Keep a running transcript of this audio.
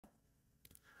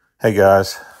Hey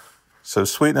guys, so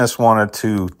Sweetness wanted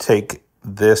to take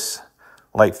this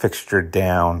light fixture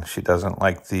down. She doesn't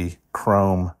like the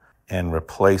chrome and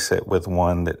replace it with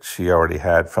one that she already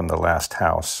had from the last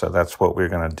house. So that's what we're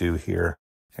going to do here.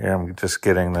 Here I'm just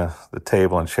getting the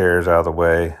table and chairs out of the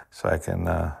way so I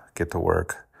can get to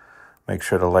work. Make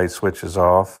sure the light switch is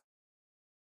off.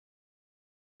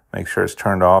 Make sure it's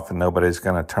turned off and nobody's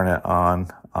going to turn it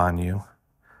on you.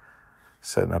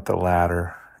 Setting up the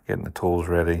ladder, getting the tools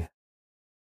ready.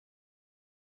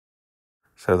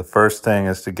 So the first thing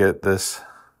is to get this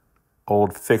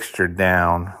old fixture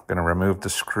down. I'm going to remove the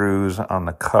screws on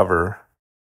the cover.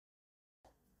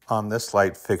 On this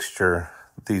light fixture,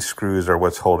 these screws are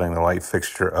what's holding the light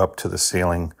fixture up to the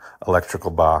ceiling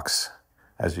electrical box,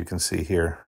 as you can see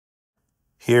here.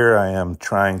 Here I am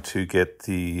trying to get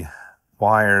the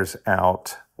wires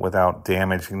out without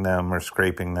damaging them or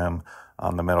scraping them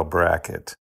on the metal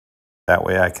bracket. That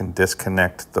way I can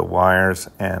disconnect the wires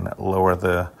and lower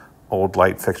the old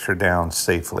light fixture down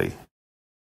safely.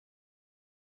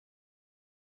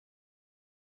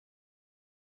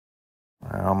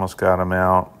 I almost got them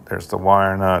out. There's the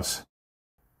wire nuts.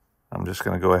 I'm just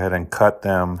going to go ahead and cut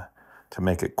them to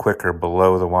make it quicker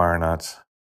below the wire nuts.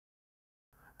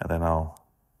 And then I'll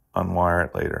unwire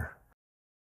it later.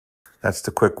 That's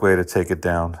the quick way to take it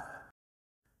down.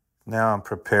 Now I'm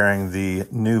preparing the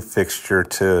new fixture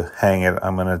to hang it.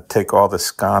 I'm going to take all the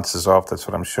sconces off. That's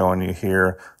what I'm showing you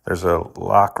here. There's a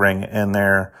lock ring in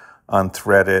there.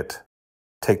 Unthread it.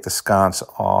 Take the sconce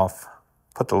off.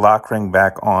 Put the lock ring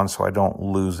back on so I don't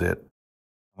lose it.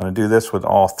 I'm going to do this with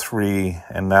all three,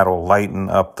 and that'll lighten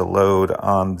up the load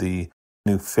on the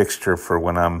new fixture for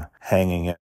when I'm hanging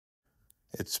it.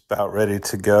 It's about ready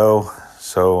to go,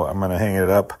 so I'm going to hang it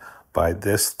up by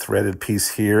this threaded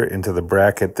piece here into the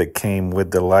bracket that came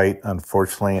with the light.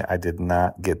 Unfortunately, I did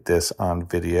not get this on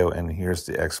video, and here's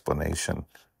the explanation.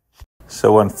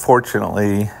 So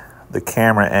unfortunately, the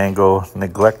camera angle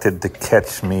neglected to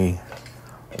catch me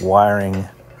wiring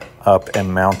up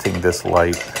and mounting this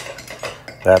light.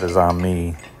 That is on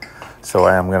me. So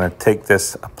I am going to take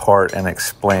this apart and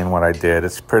explain what I did.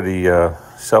 It's pretty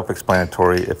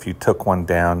self-explanatory. If you took one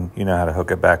down, you know how to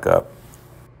hook it back up.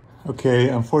 Okay,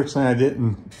 unfortunately I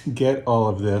didn't get all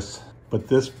of this, but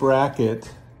this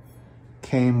bracket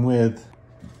came with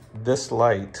this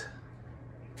light.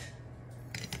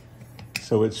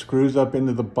 So it screws up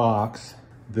into the box.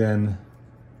 Then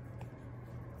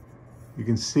you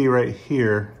can see right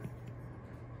here,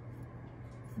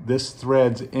 this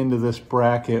threads into this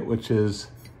bracket, which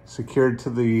is secured to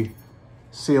the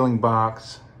ceiling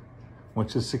box,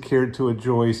 which is secured to a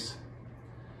joist.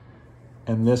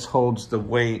 And this holds the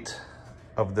weight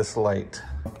of this light.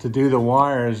 To do the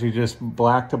wires, you just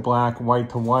black to black, white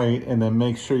to white, and then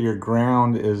make sure your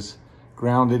ground is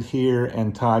grounded here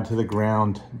and tied to the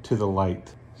ground to the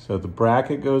light. So the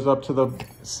bracket goes up to the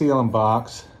ceiling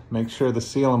box. Make sure the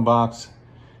ceiling box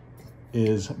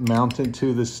is mounted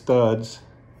to the studs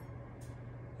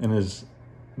and is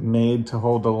made to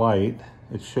hold the light.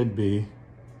 It should be.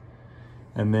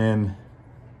 And then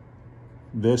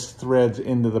this threads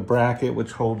into the bracket,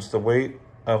 which holds the weight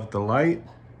of the light.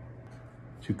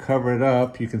 To cover it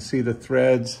up, you can see the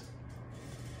threads.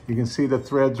 You can see the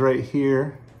threads right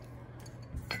here.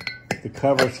 The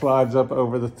cover slides up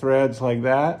over the threads like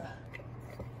that.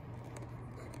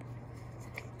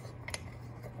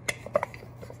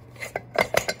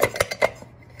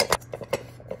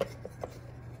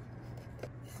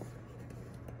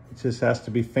 It just has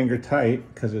to be finger tight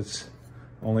because it's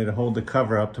only to hold the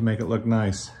cover up to make it look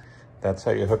nice. That's how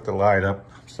you hook the light up.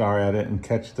 Sorry I didn't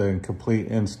catch the complete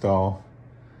install,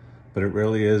 but it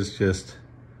really is just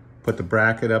put the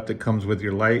bracket up that comes with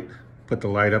your light, put the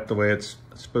light up the way it's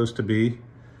supposed to be,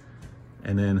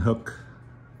 and then hook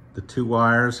the two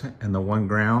wires and the one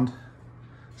ground.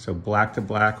 So black to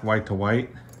black, white to white.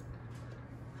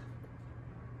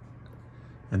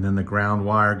 And then the ground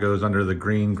wire goes under the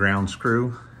green ground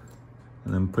screw,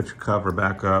 and then put your cover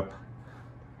back up.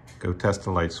 Go test the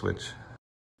light switch.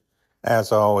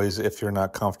 As always, if you're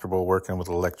not comfortable working with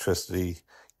electricity,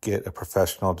 get a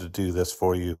professional to do this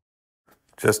for you.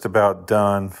 Just about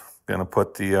done. Gonna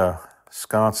put the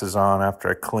sconces on after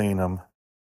I clean them.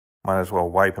 Might as well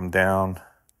wipe them down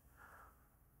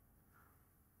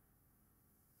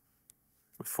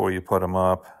before you put them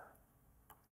up.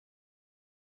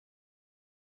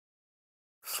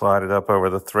 Slide it up over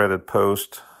the threaded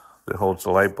post that holds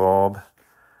the light bulb.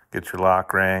 Get your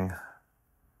lock ring.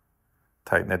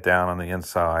 Tighten it down on the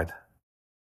inside.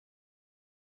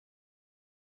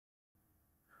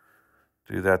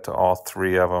 Do that to all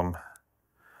three of them.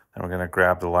 And we're going to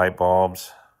grab the light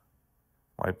bulbs.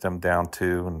 Wipe them down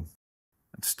too and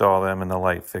install them in the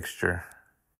light fixture.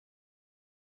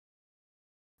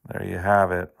 There you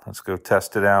have it. Let's go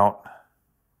test it out.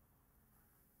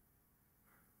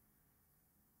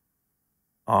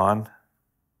 On,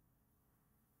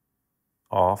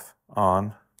 off,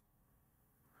 on.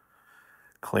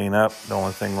 Clean up. The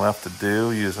only thing left to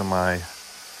do using my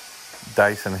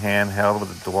Dyson handheld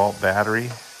with a DeWalt battery.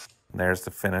 And there's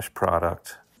the finished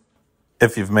product.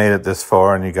 If you've made it this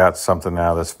far and you got something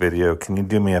out of this video, can you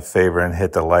do me a favor and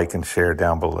hit the like and share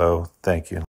down below? Thank you.